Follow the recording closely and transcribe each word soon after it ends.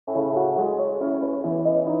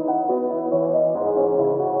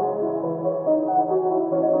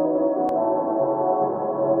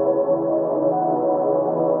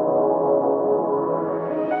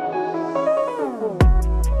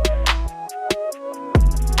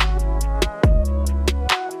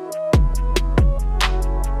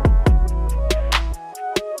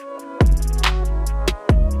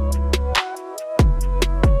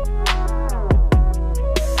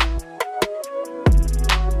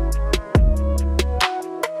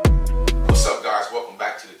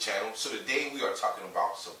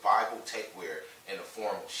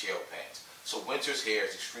winter's here.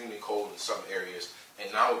 It's extremely cold in some areas, and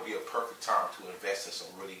now would be a perfect time to invest in some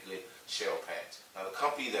really good shell pants. Now, the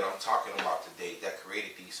company that I'm talking about today that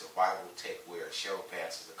created these survival Techwear shell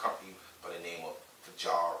pants is a company by the name of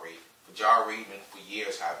Fjallraven. Fjallraven for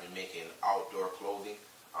years have been making outdoor clothing.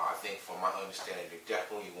 I think from my understanding, they're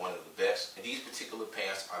definitely one of the best. And these particular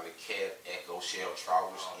pants are the Kev Echo Shell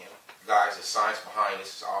trousers. Guys, the science behind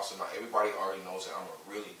this is awesome. Now, everybody already knows that I'm a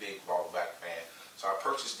really big Velcro fan. So I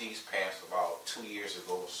purchased these pants about 2 years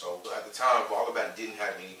ago or so. At the time, Velcro didn't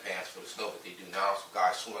have any pants for the snow, but they do now. So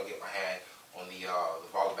guys, soon as I get my hand on the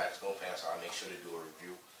Velcro snow pants, I'll make sure to do a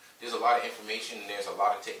review. There's a lot of information and there's a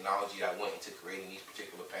lot of technology that went into creating these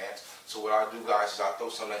particular pants. So what I'll do, guys, is I'll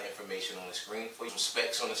throw some of that information on the screen for you, some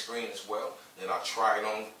specs on the screen as well. Then I'll try it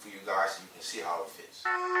on for you guys so you can see how it fits.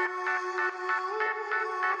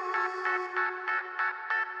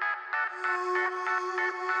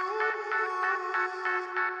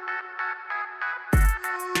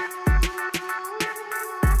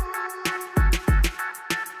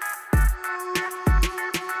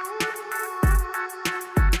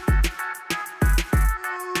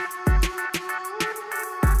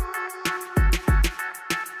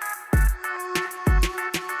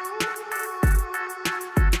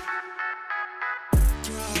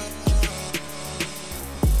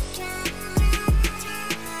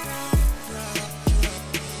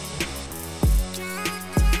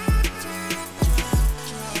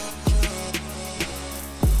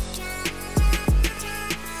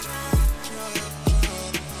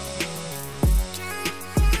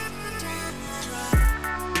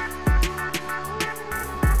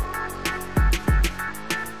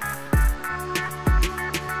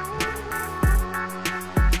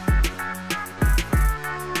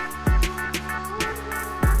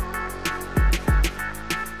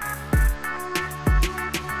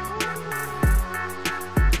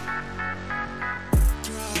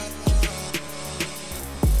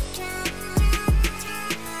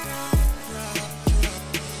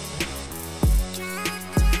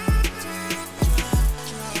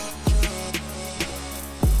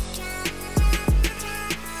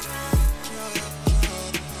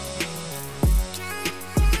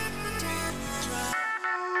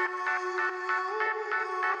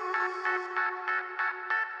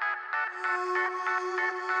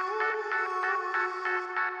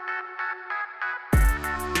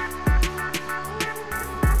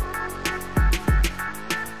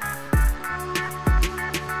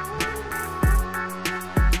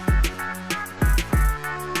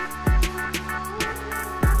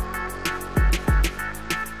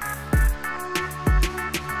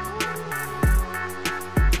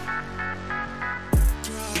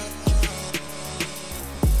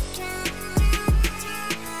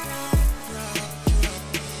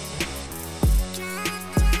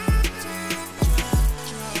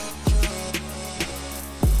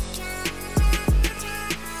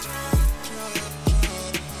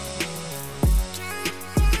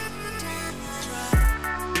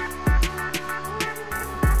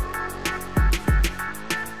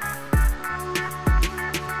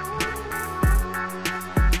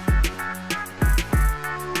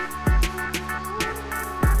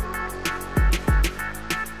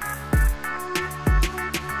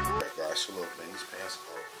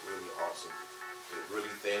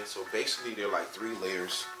 So basically they're like 3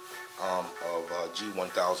 layers of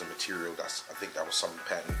G1000 material. I think that was something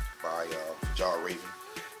patented by Fjallraven.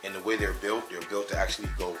 And the way they're built to actually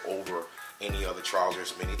go over any other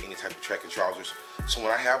trousers, any type of trekking trousers. So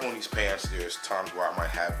when I have on these pants, there's times where I might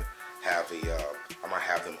have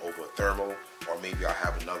them over a thermal, or maybe I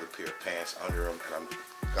have another pair of pants under them, and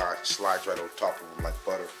God slides right on top of them like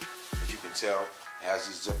butter. As you can tell, it has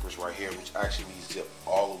these zippers right here, which actually zip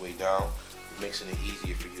all the way down, making it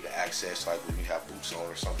easier for you to access, like when you have boots on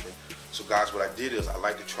or something. So guys, what I did is I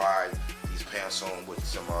like to try these pants on with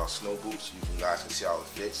some snow boots. You guys can see how it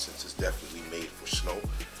fits, since it's definitely made for snow.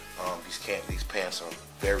 These pants are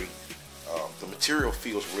very, the material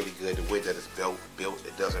feels really good. The way that it's built,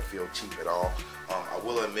 it doesn't feel cheap at all. I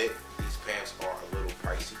will admit these pants are a little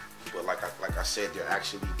pricey, but like I said, they're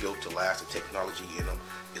actually built to last. The technology in them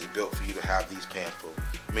is built for you to have these pants for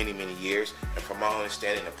many, many years. And from my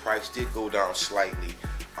understanding, the price did go down slightly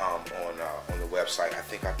on the website. I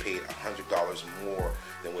think I paid $100 more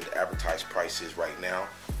than what the advertised price is right now.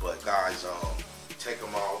 But guys, check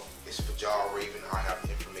them out. It's Fjallraven. I have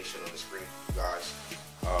the information on the screen, guys.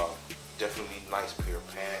 Definitely nice pair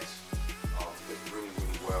of pants. Fit really,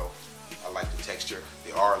 really well. I like the texture.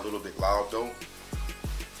 They are a little bit loud though.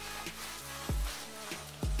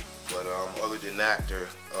 But other than that,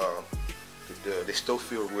 they still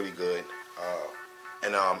feel really good.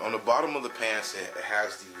 And on the bottom of the pants, it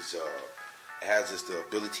has these. It has the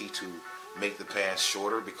ability to make the pants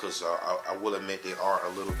shorter, because I will admit they are a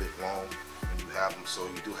little bit long when you have them. So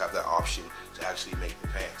you do have that option to actually make the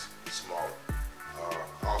pants smaller.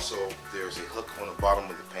 Also, there's a hook on the bottom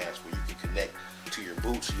of the pants where you can connect to your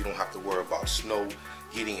boots, so you don't have to worry about snow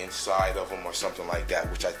getting inside of them or something like that,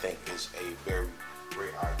 which I think is a very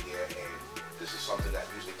great idea. And this is something that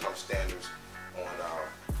usually comes standards on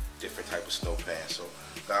different type of snow pants. So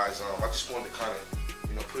guys, I just wanted to kind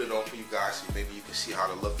of put it on for you guys, so maybe you can see how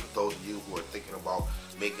to look. For those of you who are thinking about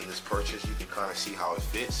making this purchase, you can kind of see how it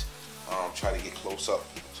fits. Try to get close up,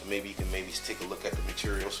 so maybe you can take a look at the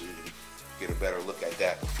material, so you can get a better look at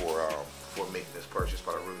that before making this purchase.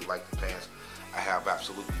 But I really like the pants. I have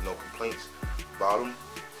absolutely no complaints about them.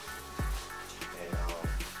 And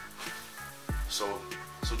so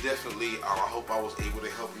definitely, I hope I was able to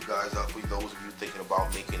help you guys out. For those of you thinking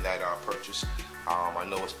about making that purchase, I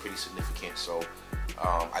know it's pretty significant, so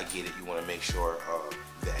I get it. You want to make sure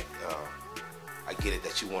that I get it,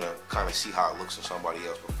 that you want to kind of see how it looks on somebody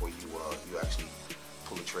else before you actually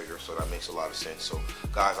pull the trigger. So that makes a lot of sense. So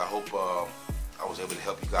guys, I hope I was able to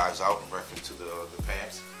help you guys out in reference to the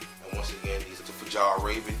pants. And once again, these are the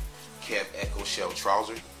Fjallraven Kev Echo Shell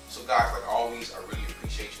Trouser. So guys, like always, I really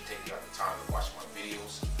appreciate you taking out the time to watch my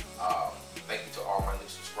videos. Thank you to all my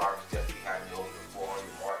new subscribers. Definitely had me over the 400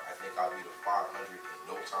 mark. I think I'll be to 500 in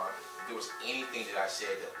no time. If there was anything that I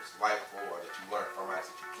said that was likable or that you learned from, I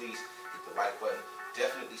ask that you please hit the like button.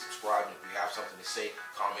 Definitely subscribe, and if you have something to say,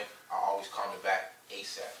 comment. I'll always comment back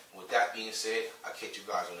ASAP. With that being said, I'll catch you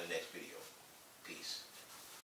guys on the next video. Peace.